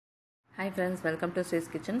Hi friends, welcome to Shri's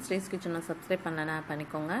Kitchen. Shri's Kitchen subscribe பண்ணலனா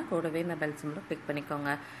பண்ணிக்கோங்க. கூடவே இந்த பெல் சிம்பலை கிளிக் பண்ணிக்கோங்க.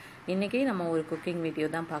 இன்னைக்கு நம்ம ஒரு குக்கிங் வீடியோ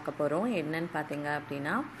தான் பார்க்க போறோம். என்னன்னு பாத்தீங்க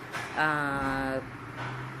அப்படினா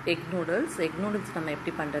எக் நூடுல்ஸ் நம்ம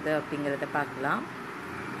எப்படி பண்றது அப்படிங்கறத பார்க்கலாம்.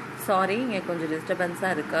 சாரி, இங்க கொஞ்சம் டிஸ்டர்பன்ஸா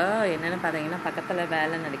இருக்கு. என்னன்னு பாத்தீங்கன்னா பக்கத்துல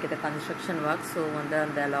வேலை நடக்குது, கன்ஸ்ட்ரக்ஷன் வர்க். சோ வந்து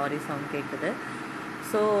அந்த லாரி சவுண்ட் கேக்குது.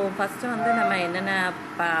 சோ ஃபர்ஸ்ட் வந்து நம்ம என்னென்ன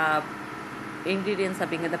இன்கிரிடியன்ட்ஸ்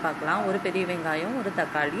அப்படிங்கறத பார்க்கலாம். ஒரு பெரிய வெங்காயம், ஒரு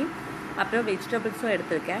தக்காளி, அப்புறம் வெஜிடபிள்ஸும்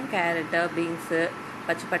எடுத்திருக்கேன். கேரட்டு, பீன்ஸு,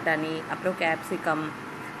 பச்சை பட்டாணி, அப்புறம் கேப்சிகம்,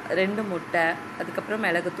 2 முட்டை, அதுக்கப்புறம்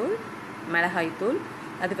மிளகாய்த்தூள்,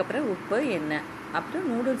 அதுக்கப்புறம் உப்பு, எண்ணெய். அப்புறம்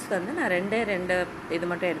நூடுல்ஸ் வந்து நான் ரெண்டு இது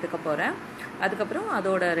மட்டும் எடுத்துக்க போகிறேன். அதுக்கப்புறம்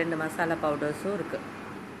அதோட 2 மசாலா பவுடர்ஸும் இருக்குது.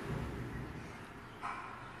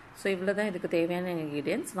 ஸோ இவ்வளோ தான் இதுக்கு தேவையான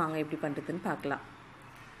இன்க்ரீடியன்ட்ஸ். வாங்க எப்படி பண்ணுறதுன்னு பார்க்கலாம்.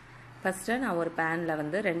 ஃபஸ்ட்டு நான் ஒரு பேனில்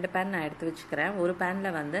வந்து 2 பேன் நான் எடுத்து வச்சுக்கிறேன். ஒரு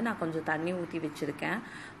பேனில் வந்து நான் கொஞ்சம் தண்ணி ஊற்றி வச்சுருக்கேன்.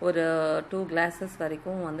 ஒரு 2 கிளாஸஸ்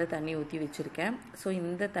வரைக்கும் வந்து தண்ணி ஊற்றி வச்சுருக்கேன். ஸோ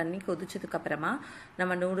இந்த தண்ணி கொதிச்சதுக்கப்புறமா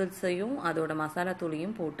நம்ம நூடுல்ஸையும் அதோட மசாலா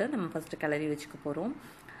தூளையும் போட்டு நம்ம ஃபஸ்ட்டு கிளறி வச்சுக்க போகிறோம்.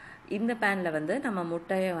 இந்த பேனில் வந்து நம்ம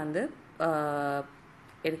முட்டையை வந்து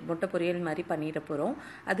முட்டை பொரியல் மாதிரி பண்ணிட போகிறோம்.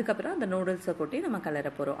 அதுக்கப்புறம் அந்த நூடுல்ஸை கொட்டி நம்ம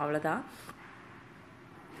கிளற போகிறோம். அவ்வளோதான்.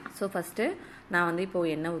 ஸோ ஃபஸ்ட்டு நான் வந்து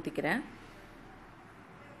இப்போது எண்ணெய் ஊற்றிக்கிறேன்.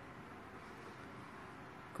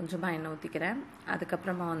 கொஞ்சமாக எண்ணெய் ஊற்றிக்கிறேன்.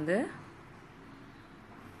 அதுக்கப்புறமா வந்து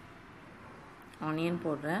ஆனியன்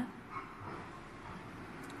போடுறேன்.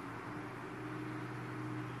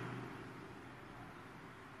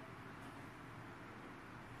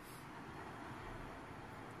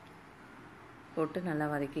 போட்டு நல்லா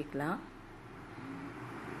வதக்கிக்கலாம்.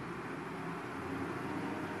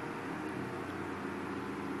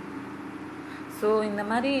 ஸோ இந்த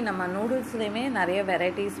மாதிரி நம்ம நூடுல்ஸ்லேயுமே நிறைய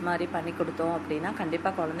வெரைட்டிஸ் மாதிரி பண்ணி கொடுத்தோம் அப்படின்னா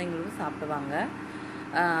கண்டிப்பாக குழந்தைங்களும் சாப்பிடுவாங்க.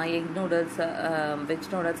 எக் நூடுல்ஸ், வெஜ்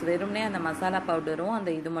நூடுல்ஸ் வெறும்னே அந்த மசாலா பவுடரும்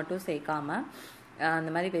அந்த இது மட்டும் சேர்க்காம அந்த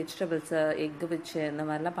மாதிரி வெஜிடபிள்ஸு, எக்கு வச்சு இந்த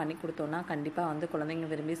மாதிரிலாம் பண்ணி கொடுத்தோன்னா கண்டிப்பாக வந்து குழந்தைங்க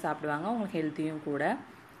விரும்பி சாப்பிடுவாங்க. அவங்களுக்கு ஹெல்த்தியும் கூட.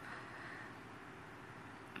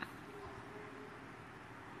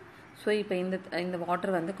 ஸோ இப்போ இந்த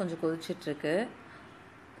வாட்டர் வந்து கொஞ்சம் கொதிச்சிட்ருக்கு.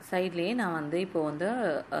 சைட்லேயே நான் வந்து இப்போது வந்து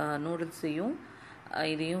நூடுல்ஸையும்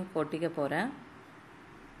இதையும் கொட்டிக்க போகிறேன்.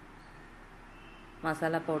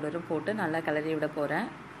 மசாலா பவுடரும் போட்டு நல்லா கிளறி விட போகிறேன்.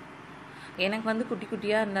 எனக்கு வந்து குட்டி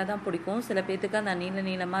குட்டியாக இருந்தால் தான் பிடிக்கும். சில பேர்த்துக்கு அந்த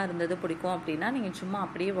நீளமாக இருந்தது பிடிக்கும். அப்படின்னா நீங்கள் சும்மா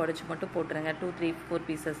அப்படியே உடச்சி மட்டும் போட்டுருங்க, 2, 3, 4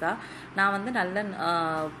 பீசஸாக. நான் வந்து நல்லா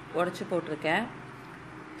உடச்சி போட்டிருக்கேன்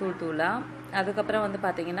தூளாக. அதுக்கப்புறம் வந்து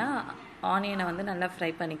பார்த்திங்கன்னா ஆனியனை வந்து நல்லா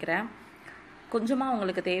ஃப்ரை பண்ணிக்கிறேன். கொஞ்சமாக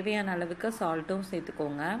உங்களுக்கு தேவையான அளவுக்கு சால்ட்டும்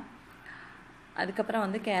சேர்த்துக்கோங்க. அதுக்கப்புறம்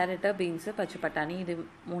வந்து கேரட்டு, பீன்ஸு, பச்சை பட்டாணி இது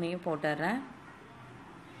 3ஐயும் போட்டுடுறேன்.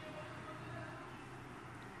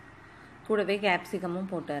 கூடவே கேப்சிகமும்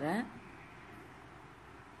போட்டுறேன்.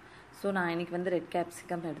 ஸோ நான் இன்றைக்கி வந்து ரெட்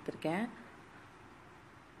கேப்சிகம் எடுத்திருக்கேன்.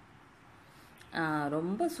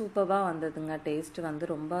 ரொம்ப சூப்பராக வந்ததுங்க. டேஸ்ட்டு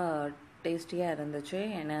வந்து ரொம்ப டேஸ்டியாக இருந்துச்சு.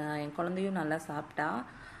 என் குழந்தையும் நல்லா சாப்பிட்டா,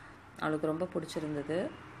 அவளுக்கு ரொம்ப பிடிச்சிருந்தது.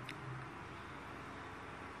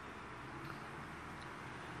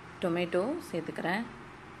 டொமேட்டோ சேர்த்துக்கிறேன்.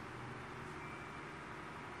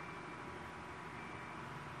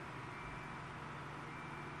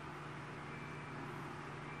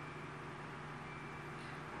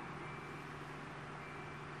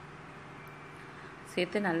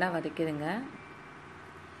 சேர்த்து நல்லா வதக்கிடுங்க.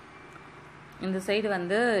 இந்த சைடு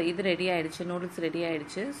வந்து இது ரெடி ஆகிடுச்சு, நூடுல்ஸ் ரெடி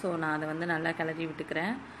ஆகிடுச்சு. ஸோ நான் அதை வந்து நல்லா கிளறி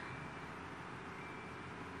விட்டுக்கிறேன்.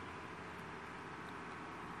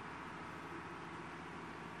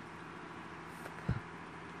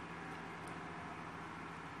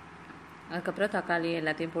 அதுக்கப்புறம் தக்காளி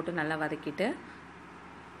எல்லாத்தையும் போட்டு நல்லா வதக்கிட்டு,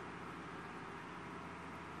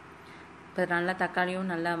 இப்போ நல்லா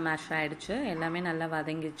தக்காளியும் நல்லா மேஷ் ஆகிடுச்சு, எல்லாமே நல்லா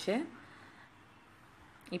வதங்கிடுச்சு.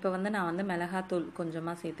 இப்போ வந்து நான் வந்து மிளகாத்தூள்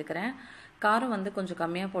கொஞ்சமாக சேர்த்துக்கிறேன். காரம் வந்து கொஞ்சம்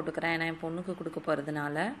கம்மியாக போட்டுக்கிறேன், ஏன்னா என் பொண்ணுக்கு கொடுக்க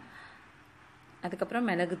போகிறதுனால. அதுக்கப்புறம்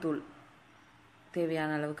மிளகுத்தூள்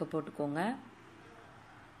தேவையான அளவுக்கு போட்டுக்கோங்க.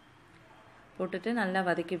 போட்டுட்டு நல்லா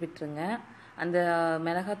வதக்கி விட்டுருங்க. அந்த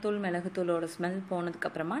மிளகுத்தூளோட ஸ்மெல்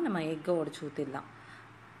போனதுக்கப்புறமா நம்ம எக்கை உடச்சி ஊற்றிடலாம்.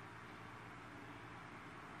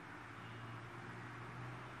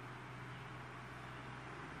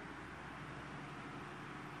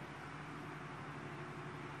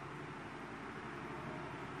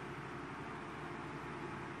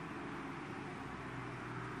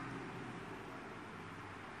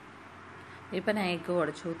 இப்போ நான் எக்கு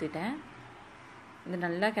உடச்சி ஊற்றிட்டேன். இது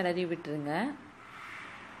நல்லா கிளறி விட்டுருங்க.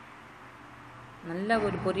 நல்லா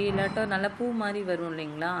ஒரு பொரியலாட்டம் நல்லா பூ மாதிரி வரும்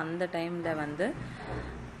இல்லைங்களா, அந்த டைமில் வந்து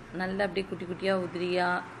நல்லா அப்படியே குட்டி குட்டியாக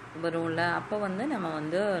உதிரியாக வரும்ல, அப்போ வந்து நம்ம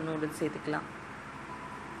வந்து நூடுல்ஸ் சேர்த்துக்கலாம்.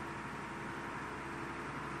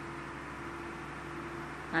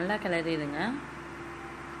 நல்லா கிளறிடுங்க.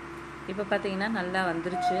 இப்போ பார்த்தீங்கன்னா நல்லா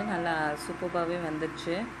வந்துருச்சு, நல்லா சூப்பராகவே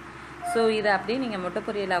வந்துருச்சு. ஸோ இதை அப்படியே நீங்கள் முட்டை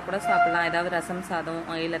பொரியலாக கூட சாப்பிட்லாம். ஏதாவது ரசம் சாதம்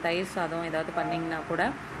இல்லை தயிர் சாதம் ஏதாவது பண்ணிங்கன்னா கூட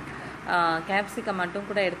கேப்சிகம் மட்டும்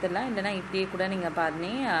கூட எடுத்துடலாம். இல்லைனா இப்படியே கூட நீங்கள்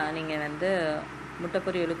பண்ணி நீங்கள் வந்து முட்டை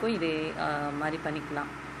பொரியலுக்கும் இதே மாதிரி பண்ணிக்கலாம்.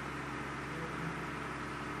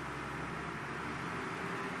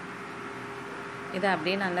 இதை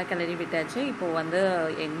அப்படியே நல்லா கிளறி விட்டாச்சு. இப்போது வந்து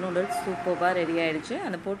எக் நூடுல்ஸ் சூப்பராக ரெடி ஆகிடுச்சு.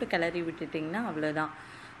 அதை போட்டு கிளறி விட்டுட்டிங்கன்னா அவ்வளோதான்.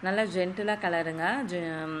 நல்லா ஜென்டிலாக கிளறுங்க,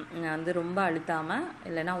 வந்து ரொம்ப அழுத்தாமல்,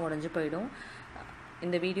 இல்லைன்னா உடஞ்சி போயிடும்.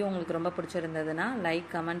 இந்த வீடியோ உங்களுக்கு ரொம்ப பிடிச்சிருந்ததுன்னா லைக்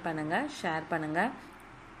கமெண்ட் பண்ணுங்கள், ஷேர் பண்ணுங்கள்.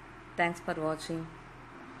 தேங்க்ஸ் ஃபார் வாட்சிங்.